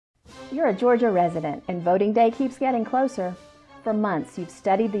You're a Georgia resident and voting day keeps getting closer. For months, you've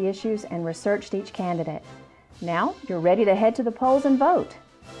studied the issues and researched each candidate. Now, you're ready to head to the polls and vote.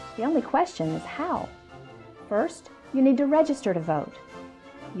 The only question is how. First, you need to register to vote.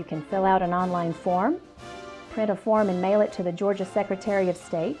 You can fill out an online form, print a form and mail it to the Georgia Secretary of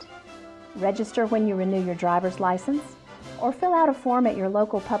State, register when you renew your driver's license, or fill out a form at your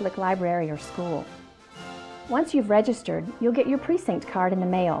local public library or school. Once you've registered, you'll get your precinct card in the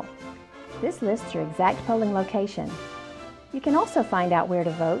mail. This lists your exact polling location. You can also find out where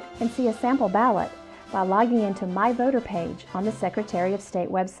to vote and see a sample ballot by logging into My Voter page on the Secretary of State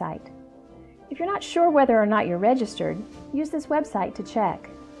website. If you're not sure whether or not you're registered, use this website to check.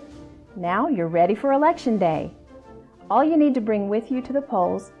 Now you're ready for Election Day. All you need to bring with you to the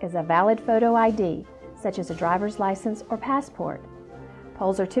polls is a valid photo ID, such as a driver's license or passport.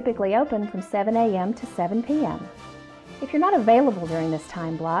 Polls are typically open from 7 a.m. to 7 p.m. If you're not available during this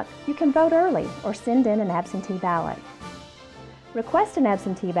time block, you can vote early or send in an absentee ballot. Request an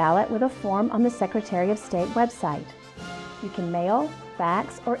absentee ballot with a form on the Secretary of State website. You can mail,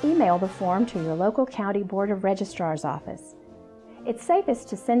 fax, or email the form to your local county Board of Registrar's office. It's safest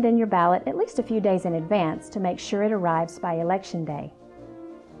to send in your ballot at least a few days in advance to make sure it arrives by Election Day.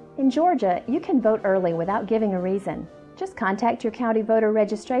 In Georgia, you can vote early without giving a reason. Just contact your county voter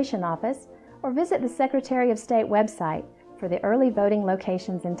registration office or visit the Secretary of State website for the early voting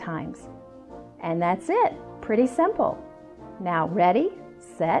locations and times. And that's it. Pretty simple. Now ready,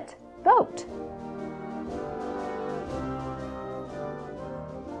 set, vote.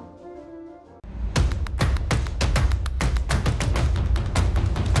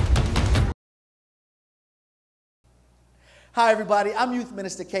 Hi everybody, I'm Youth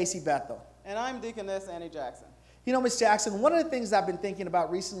Minister Casey Bethel. And I'm Deaconess Annie Jackson. You know, Ms. Jackson, one of the things I've been thinking about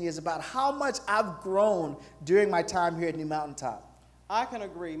recently is about how much I've grown during my time here at New Mountaintop. I can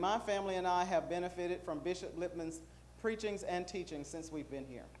agree. My family and I have benefited from Bishop Lippman's preachings and teachings since we've been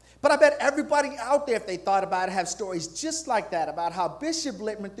here. But I bet everybody out there, if they thought about it, have stories just like that about how Bishop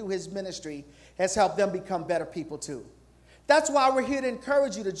Lippman, through his ministry, has helped them become better people too. That's why we're here to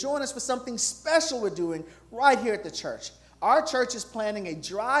encourage you to join us for something special we're doing right here at the church. Our church is planning a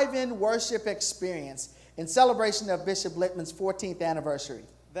drive-in worship experience in celebration of Bishop Lippman's 14th anniversary.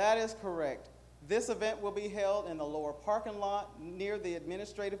 That is correct. This event will be held in the lower parking lot near the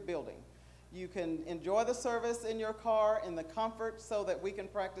administrative building. You can enjoy the service in your car in the comfort so that we can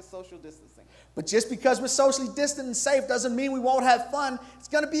practice social distancing. But just because we're socially distant and safe doesn't mean we won't have fun. It's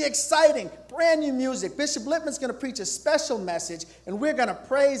going to be exciting. Brand new music. Bishop Lippman's going to preach a special message, and we're going to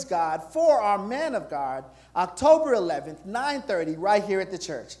praise God for our man of God, October 11th, 9:30, right here at the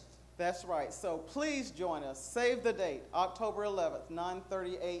church. That's right. So please join us. Save the date, October 11th,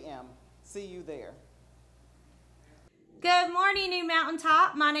 9:30 a.m. See you there. Good morning, New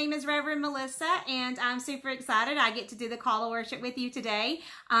Mountaintop. My name is Reverend Melissa, and I'm super excited I get to do the call to worship with you today.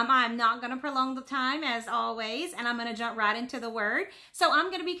 I'm not going to prolong the time, as always, and I'm going to jump right into the Word. So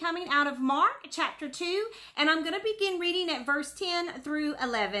I'm going to be coming out of Mark chapter 2, and I'm going to begin reading at verse 10 through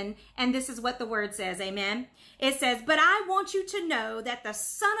 11, and this is what the Word says, amen. It says, "But I want you to know that the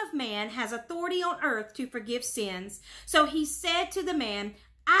Son of Man has authority on earth to forgive sins. So he said to the man,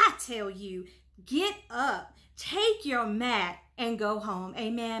 I tell you, get up. Take your mat and go home."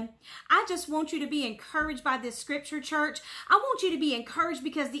 Amen. I just want you to be encouraged by this scripture, church. I want you to be encouraged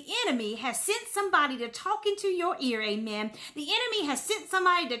because the enemy has sent somebody to talk into your ear. Amen. The enemy has sent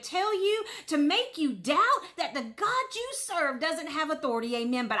somebody to tell you, to make you doubt that the God you serve doesn't have authority.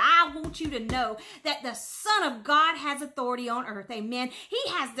 Amen. But I want you to know that the Son of God has authority on earth. Amen. He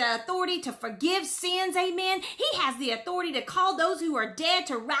has the authority to forgive sins. Amen. He has the authority to call those who are dead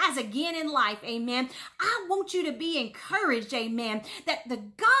to rise again in life. Amen. I want you to be encouraged. Amen. That the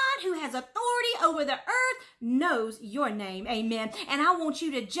God who has authority over the earth knows your name. Amen. And I want you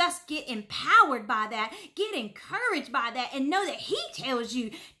to just get empowered by that, get encouraged by that, and know that he tells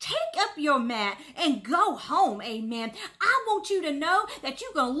you, take up your mat and go home. Amen. I want you to know that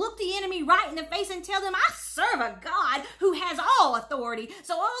you're going to look the enemy right in the face and tell them, I serve a God who has all authority.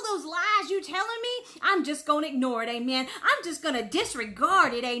 So all those lies you telling me, I'm just going to ignore it. Amen. I'm just going to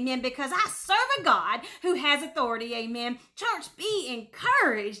disregard it. Amen. Because I serve a God who has authority. Amen. Church, be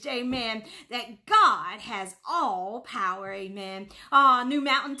encouraged. Amen. That God has all power. Amen. New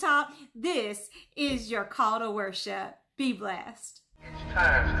Mountaintop, this is your call to worship. Be blessed. It's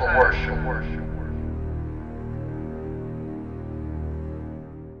time for worship.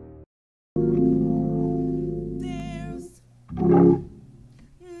 There's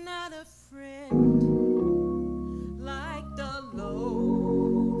not a friend like the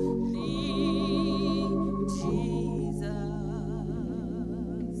lowly Jesus.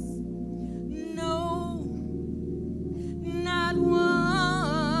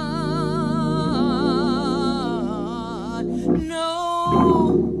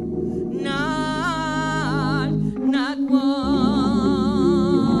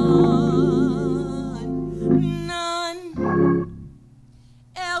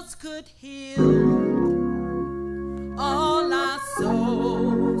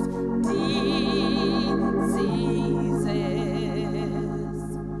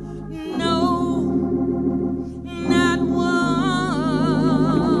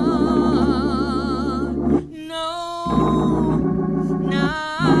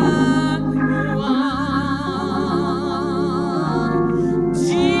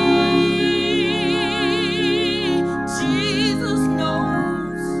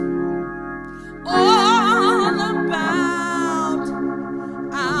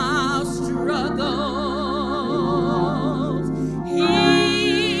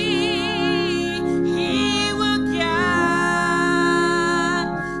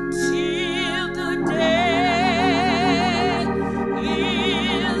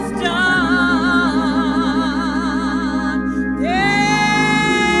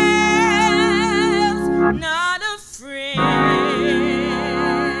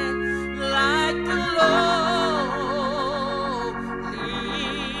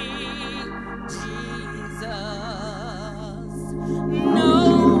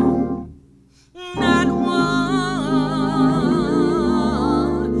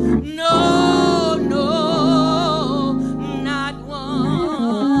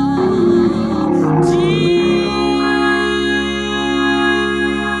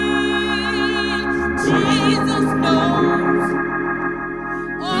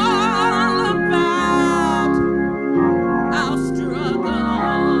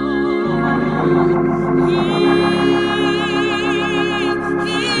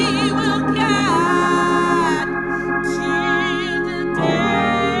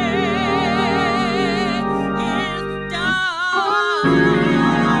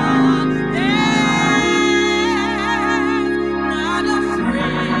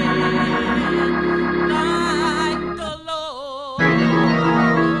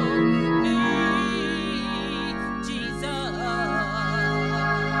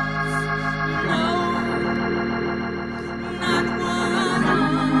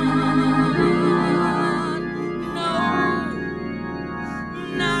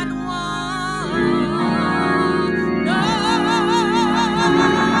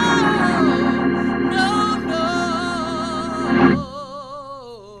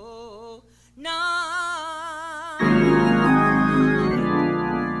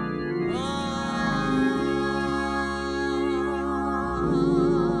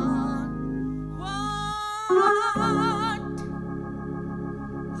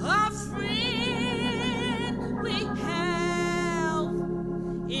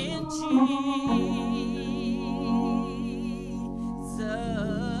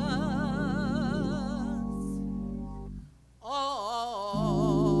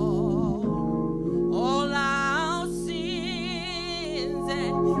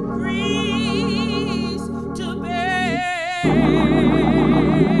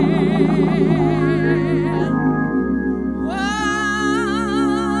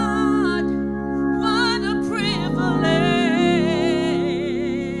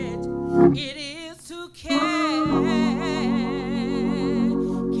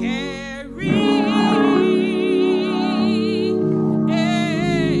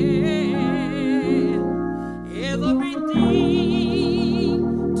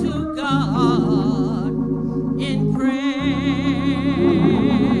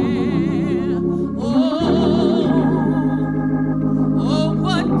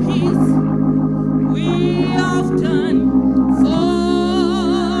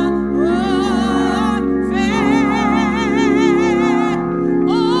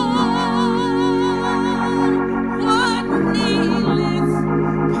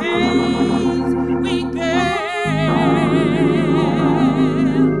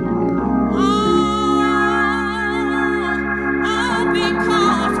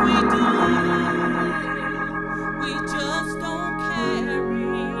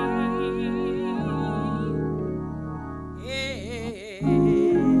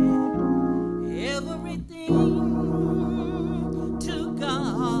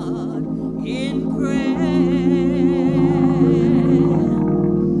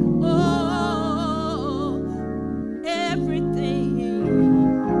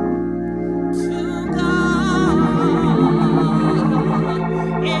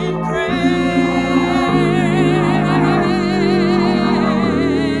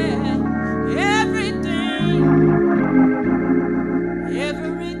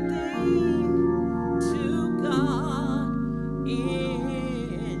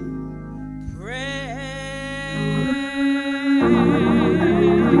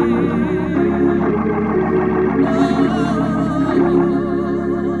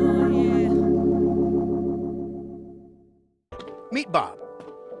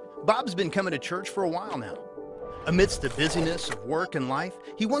 Bob's been coming to church for a while now. Amidst the busyness of work and life,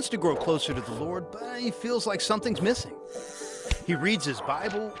 he wants to grow closer to the Lord, but he feels like something's missing. He reads his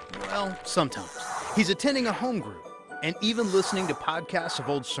Bible, well, sometimes. He's attending a home group and even listening to podcasts of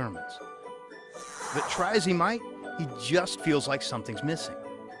old sermons. But try as he might, he just feels like something's missing.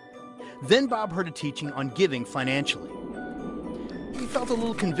 Then Bob heard a teaching on giving financially. He felt a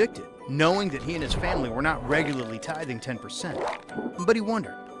little convicted, knowing that he and his family were not regularly tithing 10%. But he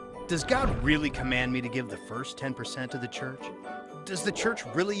wondered, does God really command me to give the first 10% to the church? Does the church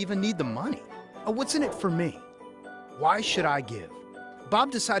really even need the money? What's in it for me? Why should I give?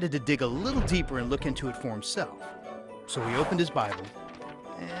 Bob decided to dig a little deeper and look into it for himself. So he opened his Bible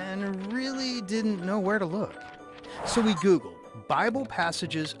and really didn't know where to look. So he Googled Bible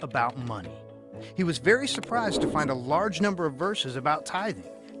passages about money. He was very surprised to find a large number of verses about tithing,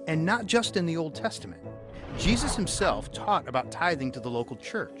 and not just in the Old Testament. Jesus himself taught about tithing to the local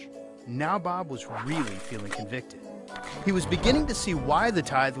church. Now Bob was really feeling convicted. He was beginning to see why the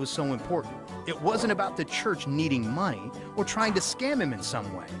tithe was so important. It wasn't about the church needing money or trying to scam him in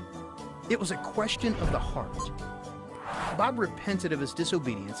some way. It was a question of the heart. Bob repented of his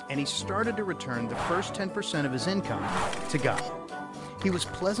disobedience and he started to return the first 10% of his income to God. He was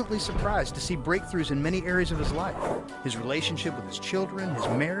pleasantly surprised to see breakthroughs in many areas of his life. His relationship with his children, his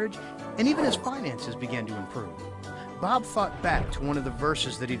marriage, and even his finances began to improve. Bob thought back to one of the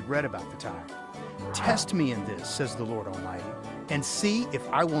verses that he'd read about the tithe. "Test me in this, says the Lord Almighty, and see if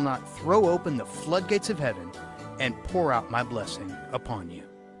I will not throw open the floodgates of heaven and pour out my blessing upon you."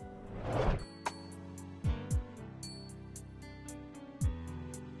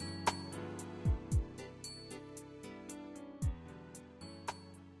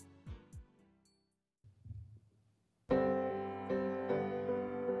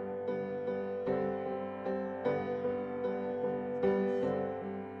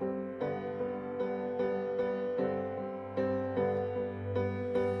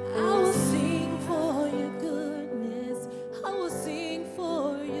 I will sing for your goodness. I will sing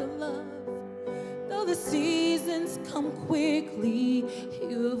for your love. Though the seasons come quickly,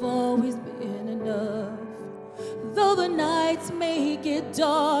 you've always been enough. Though the nights may get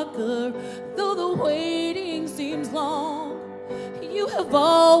darker, though the waiting seems long, you have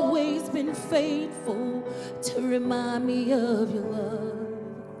always been faithful to remind me of your love.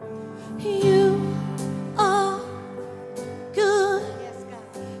 You are good.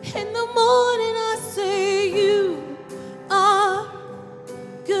 In the morning I say you are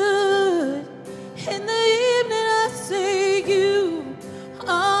good. In the evening I say you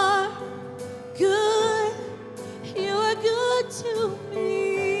are good. You are good to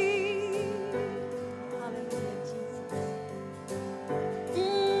me. Hallelujah, Jesus.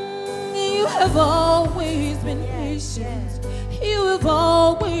 You have always been patient. You have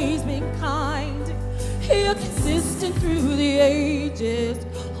always been kind. You're consistent through the ages.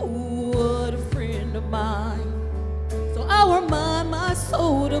 Oh, what a friend of mine. So I remind my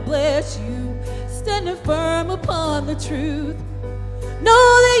soul to bless you, standing firm upon the truth. Know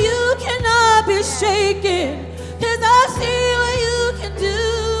that you cannot be shaken, 'cause I see what you can do.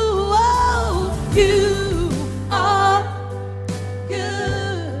 Oh, you are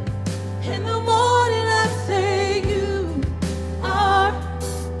good. In the morning I say you are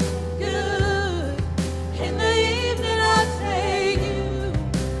good. In the evening I say you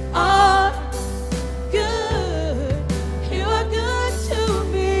are good. You are good to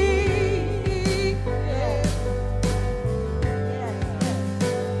me.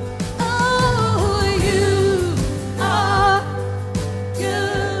 Oh, you are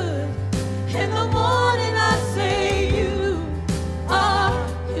good. In the morning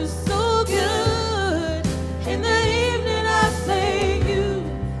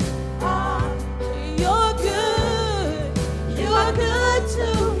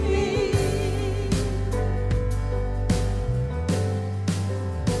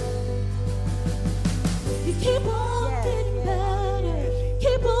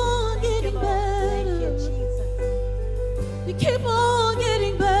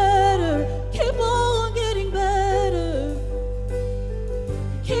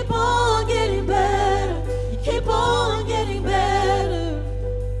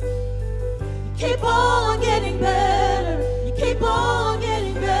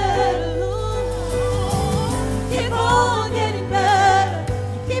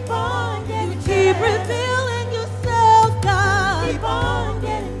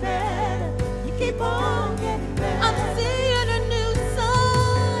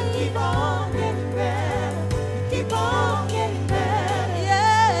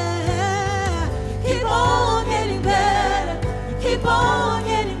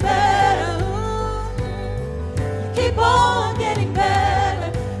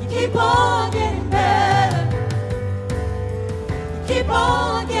keep on getting better. You keep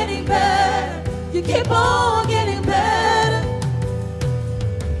on getting better. You keep on getting better.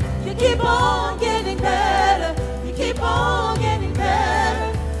 You keep on getting better. You keep on getting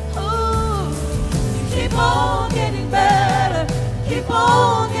better. Oh, you keep on getting better. Keep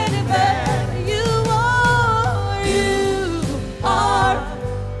on getting better. You are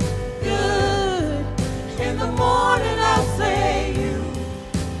good. In the morning I'll say you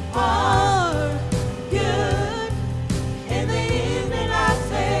are good. In the evening I'll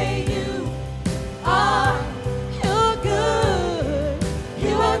say you are. You're good.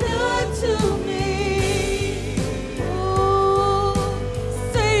 You are good to me. Oh,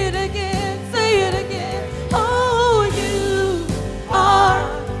 say it again. Say it again. Oh, you are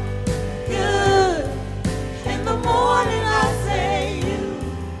good. In the morning I say you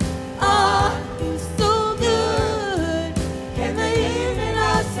are. You so good. In the evening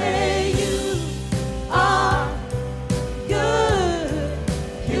I say you are good.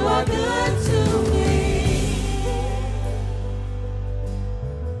 You are good to me.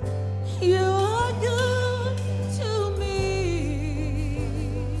 You are good to me.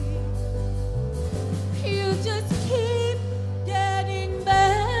 You just keep getting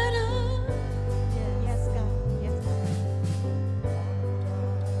better. Yes, God. Yes, God.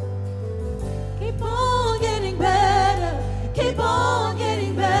 Keep on getting better. Keep on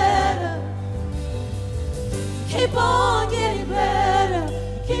getting better. Keep on getting better.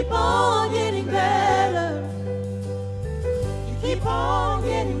 Keep on getting better. You keep on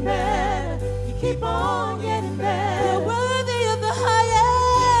getting better. You keep on getting better. You're worthy of the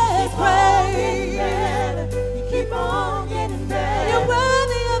highest praise. You keep on getting better. You're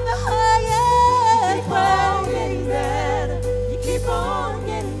worthy of the highest praise. You keep on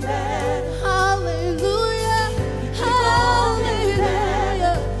getting better. Hallelujah. Hallelujah.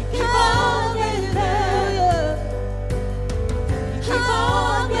 You keep on getting better. You keep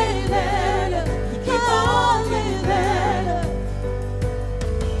on getting better. You keep on getting better.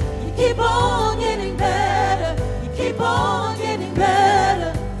 You keep on getting better. You keep on getting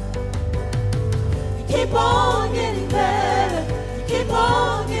better. You keep on getting better. You keep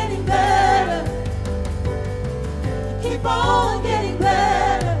on getting better. You keep on getting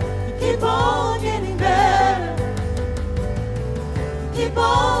better. You keep on getting better. You keep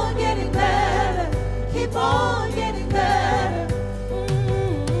on getting better. You keep on getting better.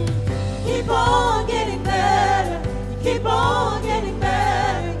 Keep on getting better. You keep on getting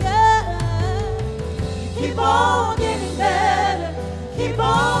better. Yeah. You keep on getting better. Keep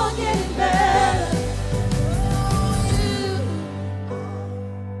on getting better.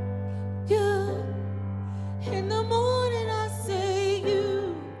 Good. In the morning I say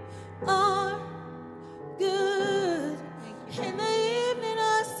you are good. In the evening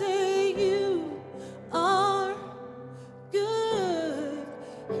I say you are good.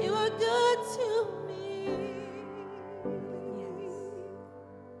 You are good to me.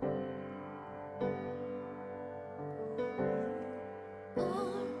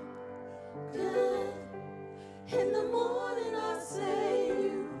 Are good. In the morning I say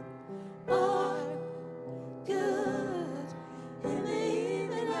you are good. In the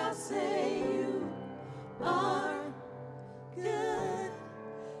evening I say you are good.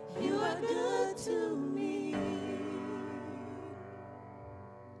 You are good to me.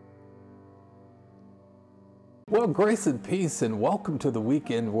 Well, grace and peace, and welcome to the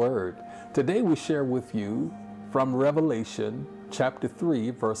Weekend Word. Today we share with you from Revelation chapter 3,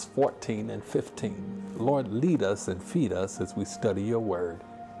 verse 14 and 15. Lord, lead us and feed us as we study your word.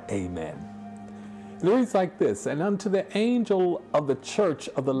 Amen. It reads like this: And unto the angel of the church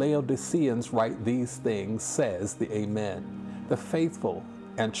of the Laodiceans write these things, says the Amen, the faithful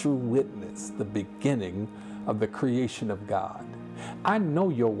and true witness, the beginning of the creation of God. I know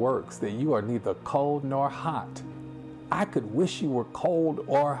your works, that you are neither cold nor hot. I could wish you were cold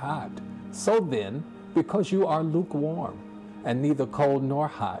or hot. So then, because you are lukewarm and neither cold nor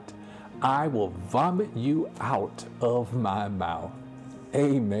hot, I will vomit you out of my mouth.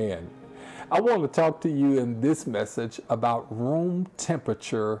 Amen. I want to talk to you in this message about room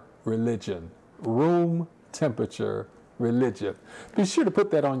temperature religion. Room temperature religion. Be sure to put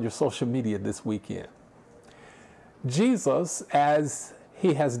that on your social media this weekend. Jesus, as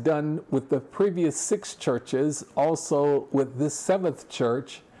he has done with the previous 6 churches, also with this 7th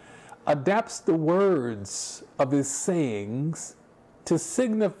church, adapts the words of his sayings to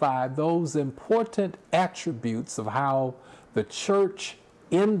signify those important attributes of how the church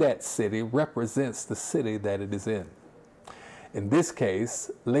in that city represents the city that it is in. In this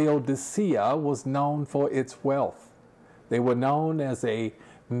case, Laodicea was known for its wealth. They were known as a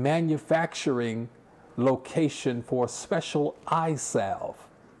manufacturing location for special eye salve.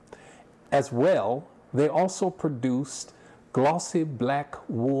 As well, they also produced glossy black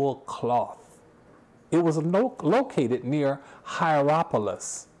wool cloth. It was located near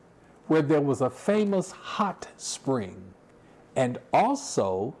Hierapolis, where there was a famous hot spring, and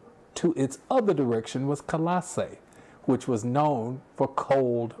also to its other direction was Colossae, which was known for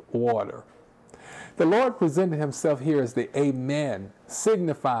cold water. The Lord presented himself here as the Amen,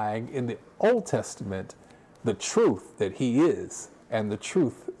 signifying in the Old Testament the truth that he is and the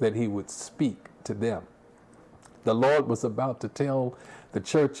truth that he would speak to them. The Lord was about to tell the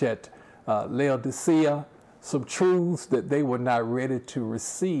church at Laodicea some truths that they were not ready to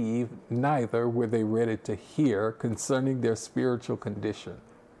receive, neither were they ready to hear concerning their spiritual condition.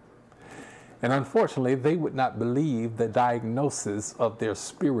 And unfortunately, they would not believe the diagnosis of their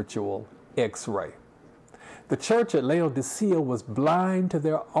spiritual X-ray. The church at Laodicea was blind to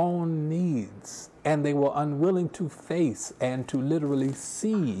their own needs, and they were unwilling to face and to literally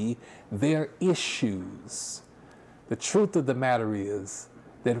see their issues. The truth of the matter is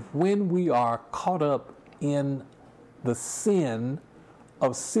that when we are caught up in the sin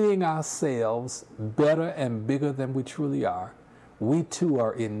of seeing ourselves better and bigger than we truly are, we too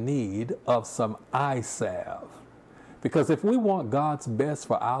are in need of some eye salve. Because if we want God's best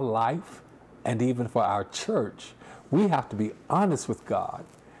for our life and even for our church, we have to be honest with God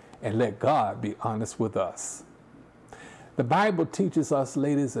and let God be honest with us. The Bible teaches us,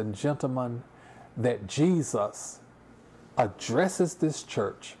 ladies and gentlemen, that Jesus addresses this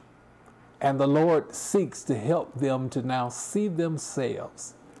church, and the Lord seeks to help them to now see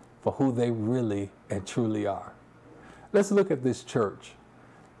themselves for who they really and truly are. Let's look at this church,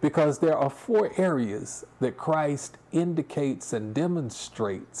 because there are 4 areas that Christ indicates and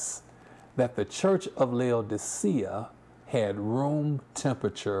demonstrates that the church of Laodicea had room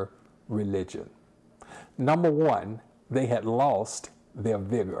temperature religion. Number 1, they had lost their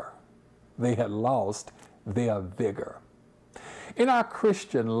vigor. They had lost their vigor. In our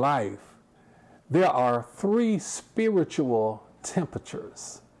Christian life, there are 3 spiritual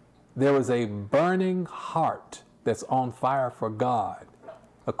temperatures. There is a burning heart that's on fire for God,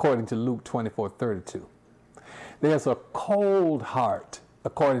 according to Luke 24:32. There's a cold heart,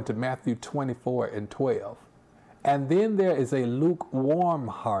 according to Matthew 24:12. And then there is a lukewarm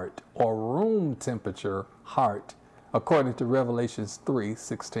heart, or room temperature heart, according to Revelations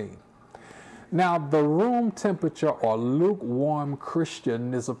 3:16. Now, the room temperature or lukewarm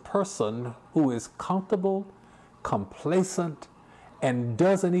Christian is a person who is comfortable, complacent, and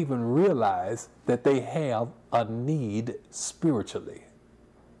doesn't even realize that they have a need spiritually.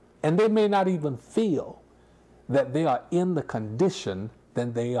 And they may not even feel that they are in the condition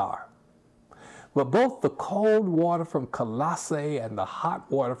that they are. But both the cold water from Colossae and the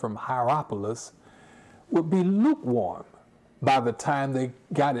hot water from Hierapolis would be lukewarm by the time they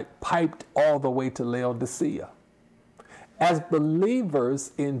got it piped all the way to Laodicea. As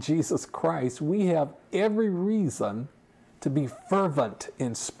believers in Jesus Christ, we have every reason to be fervent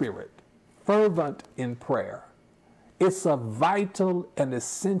in spirit, fervent in prayer. It's a vital and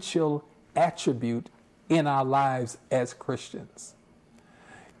essential attribute in our lives as Christians.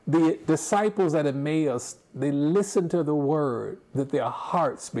 The disciples at Emmaus, they listened to the word, that their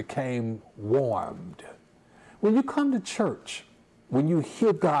hearts became warmed. When you come to church, when you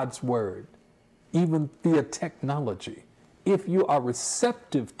hear God's word, even via technology, if you are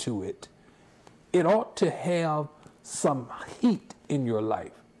receptive to it, it ought to have some heat in your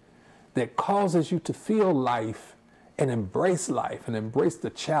life that causes you to feel life and embrace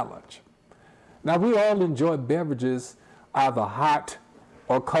the challenge. Now, we all enjoy beverages either hot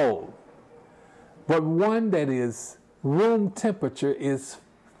or cold, but one that is room temperature is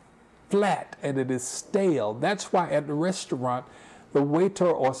flat and it is stale. That's why at the restaurant, the waiter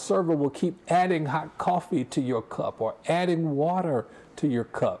or server will keep adding hot coffee to your cup or adding water to your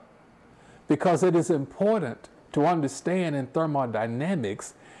cup, because it is important to understand in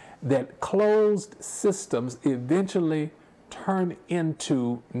thermodynamics that closed systems eventually turn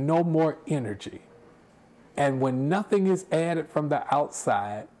into no more energy. And when nothing is added from the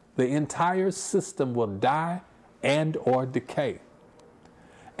outside, the entire system will die and or decay.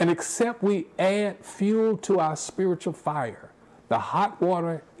 And except we add fuel to our spiritual fire, the hot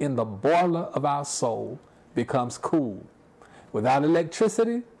water in the boiler of our soul becomes cool. Without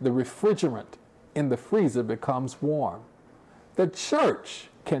electricity, the refrigerant in the freezer becomes warm. The church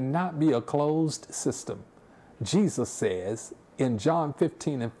cannot be a closed system. Jesus says in John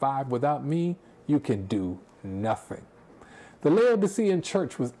 15:5, without me, you can do nothing. The Laodicean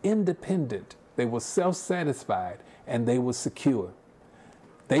church was independent, they were self-satisfied, and they were secure.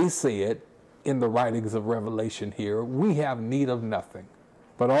 They said in the writings of Revelation here, we have need of nothing.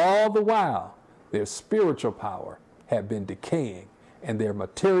 But all the while, their spiritual power had been decaying, and their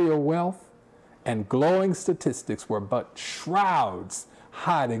material wealth and glowing statistics were but shrouds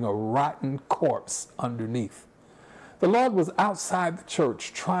hiding a rotten corpse underneath. The Lord was outside the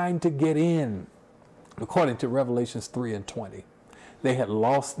church trying to get in, according to Revelations 3 and 20. They had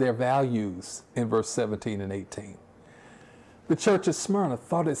lost their values in verse 17 and 18. The church of Smyrna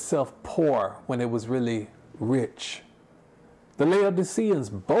thought itself poor when it was really rich. The Laodiceans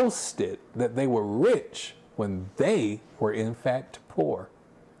boasted that they were rich when they were in fact poor.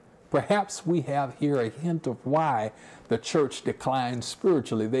 Perhaps we have here a hint of why the church declined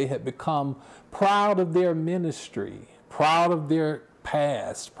spiritually. They had become proud of their ministry, proud of their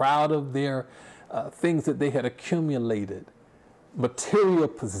past, proud of their things that they had accumulated, material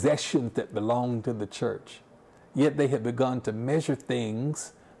possessions that belonged to the church. Yet they had begun to measure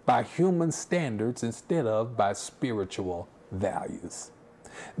things by human standards instead of by spiritual values.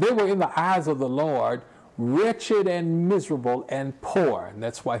 They were in the eyes of the Lord wretched and miserable and poor, and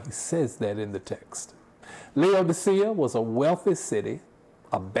that's why he says that in the text. Laodicea was a wealthy city,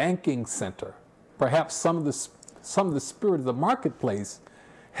 a banking center. Perhaps some of the spirit of the marketplace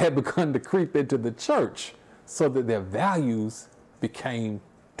had begun to creep into the church so that their values became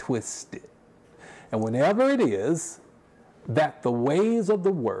twisted. And whenever it is that the ways of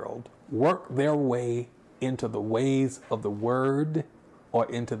the world work their way into the ways of the word or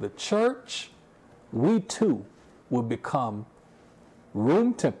into the church, we too will become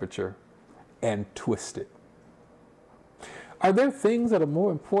room temperature and twisted. Are there things that are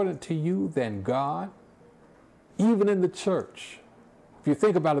more important to you than God? Even in the church. If you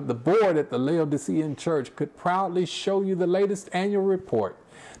think about it, the board at the Laodicean church could proudly show you the latest annual report.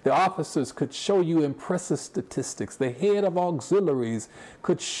 The officers could show you impressive statistics. The head of auxiliaries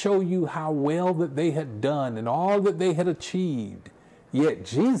could show you how well that they had done and all that they had achieved. Yet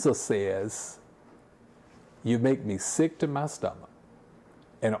Jesus says, you make me sick to my stomach,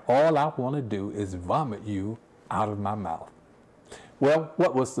 and all I want to do is vomit you out of my mouth. Well,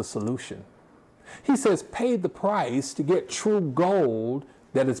 what was the solution? He says, pay the price to get true gold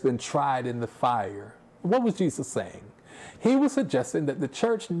that has been tried in the fire. What was Jesus saying? He was suggesting that the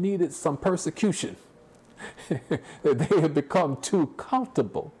church needed some persecution, that they had become too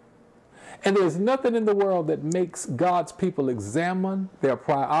comfortable. And there's nothing in the world that makes God's people examine their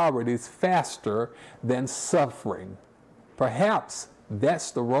priorities faster than suffering. Perhaps that's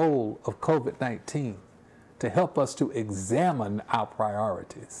the role of COVID-19, to help us to examine our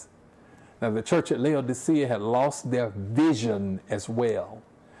priorities. Now, the church at Laodicea had lost their vision as well.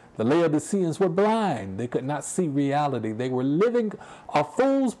 The Laodiceans were blind. They could not see reality. They were living a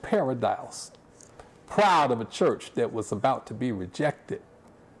fool's paradise, proud of a church that was about to be rejected.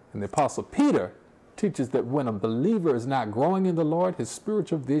 And the Apostle Peter teaches that when a believer is not growing in the Lord, his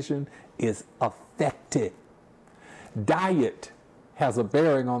spiritual vision is affected. Diet has a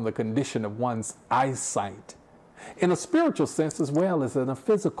bearing on the condition of one's eyesight, in a spiritual sense as well as in a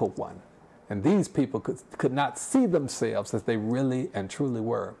physical one. And these people could not see themselves as they really and truly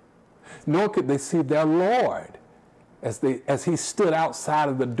were. Nor could they see their Lord as he stood outside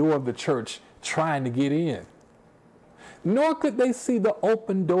of the door of the church trying to get in. Nor could they see the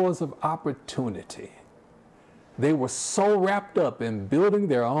open doors of opportunity. They were so wrapped up in building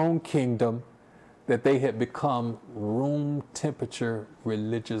their own kingdom that they had become room temperature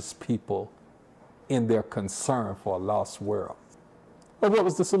religious people in their concern for a lost world. But what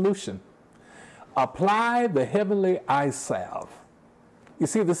was the solution? Apply the heavenly eye salve. You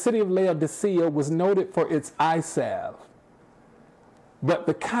see, the city of Laodicea was noted for its eye salve. But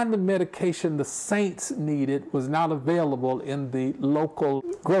the kind of medication the saints needed was not available in the local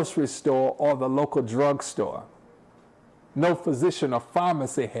grocery store or the local drugstore. No physician or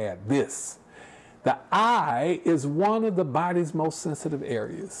pharmacy had this. The eye is one of the body's most sensitive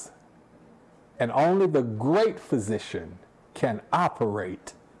areas, and only the great physician can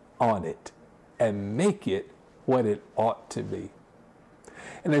operate on it and make it what it ought to be.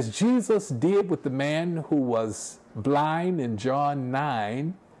 And as Jesus did with the man who was blind in John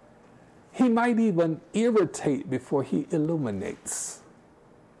 9, he might even irritate before he illuminates.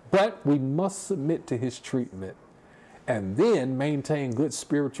 But we must submit to his treatment and then maintain good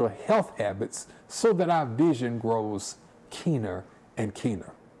spiritual health habits so that our vision grows keener and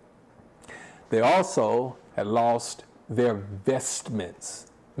keener. They also had lost their vestments,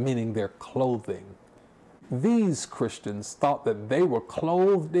 meaning their clothing. These Christians thought that they were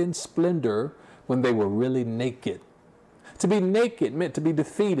clothed in splendor when they were really naked. To be naked meant to be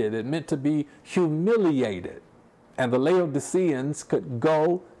defeated. It meant to be humiliated. And the Laodiceans could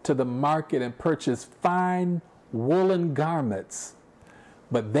go to the market and purchase fine woolen garments,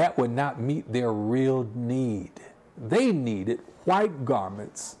 but that would not meet their real need. They needed white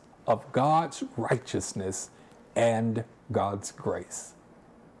garments of God's righteousness and God's grace.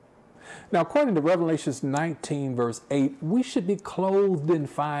 Now, according to Revelation 19, verse 8, we should be clothed in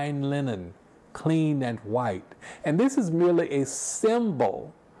fine linen, clean and white. And this is merely a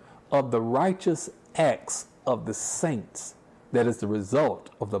symbol of the righteous acts of the saints that is the result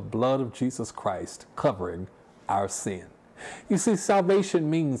of the blood of Jesus Christ covering our sin. You see, salvation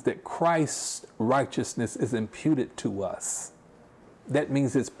means that Christ's righteousness is imputed to us. That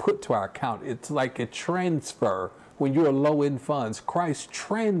means it's put to our account. It's like a transfer. When you're low in funds, Christ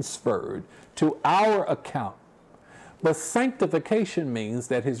transferred to our account. But sanctification means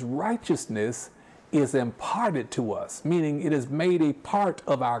that his righteousness is imparted to us, meaning it is made a part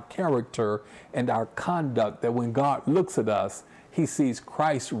of our character and our conduct, that when God looks at us, he sees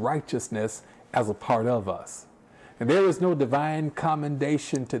Christ's righteousness as a part of us. And there is no divine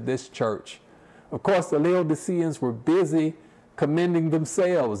commendation to this church. Of course, the Laodiceans were busy commending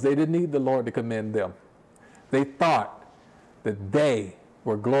themselves. They didn't need the Lord to commend them. They thought that they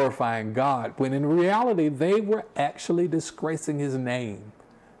were glorifying God, when in reality they were actually disgracing his name,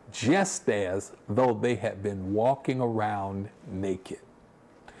 just as though they had been walking around naked.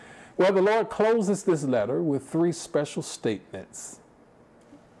 Well, the Lord closes this letter with three special statements.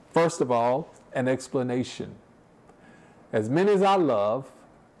 First of all, an explanation. As many as I love,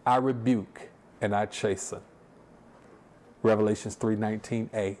 I rebuke and I chasten. Revelations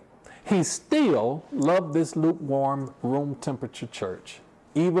 3:19a. He still loved this lukewarm, room temperature church,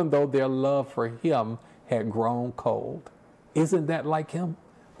 even though their love for him had grown cold. Isn't that like him?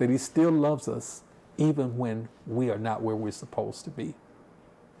 That he still loves us even when we are not where we're supposed to be.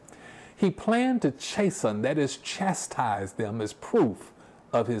 He planned to chasten, that is, chastise them, as proof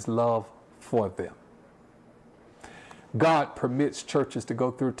of his love for them. God permits churches to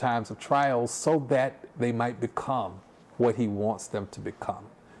go through times of trials so that they might become what he wants them to become.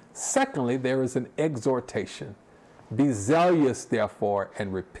 Secondly, there is an exhortation. Be zealous, therefore,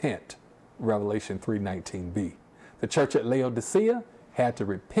 and repent. Revelation 3:19b. The church at Laodicea had to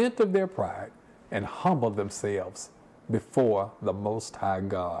repent of their pride and humble themselves before the Most High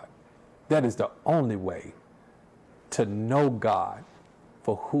God. That is the only way to know God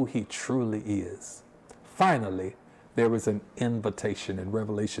for who he truly is. Finally, there is an invitation in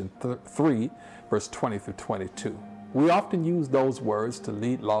Revelation 3, verse 20 through 22. We often use those words to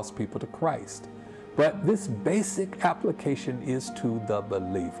lead lost people to Christ, but this basic application is to the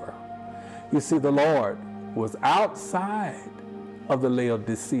believer. You see, the Lord was outside of the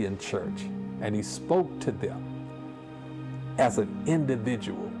Laodicean church, and he spoke to them as an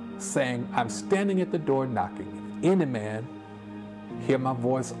individual, saying, I'm standing at the door knocking. If any man hear my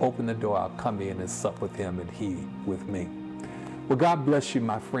voice, open the door, I'll come in and sup with him and he with me. Well, God bless you,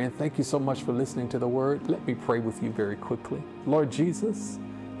 my friend. Thank you so much for listening to the word. Let me pray with you very quickly. Lord Jesus,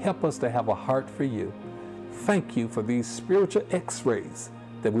 help us to have a heart for you. Thank you for these spiritual x-rays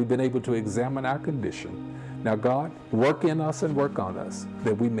that we've been able to examine our condition. Now, God, work in us and work on us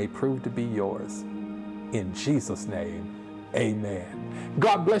that we may prove to be yours. In Jesus' name, amen.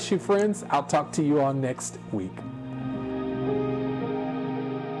 God bless you, friends. I'll talk to you all next week.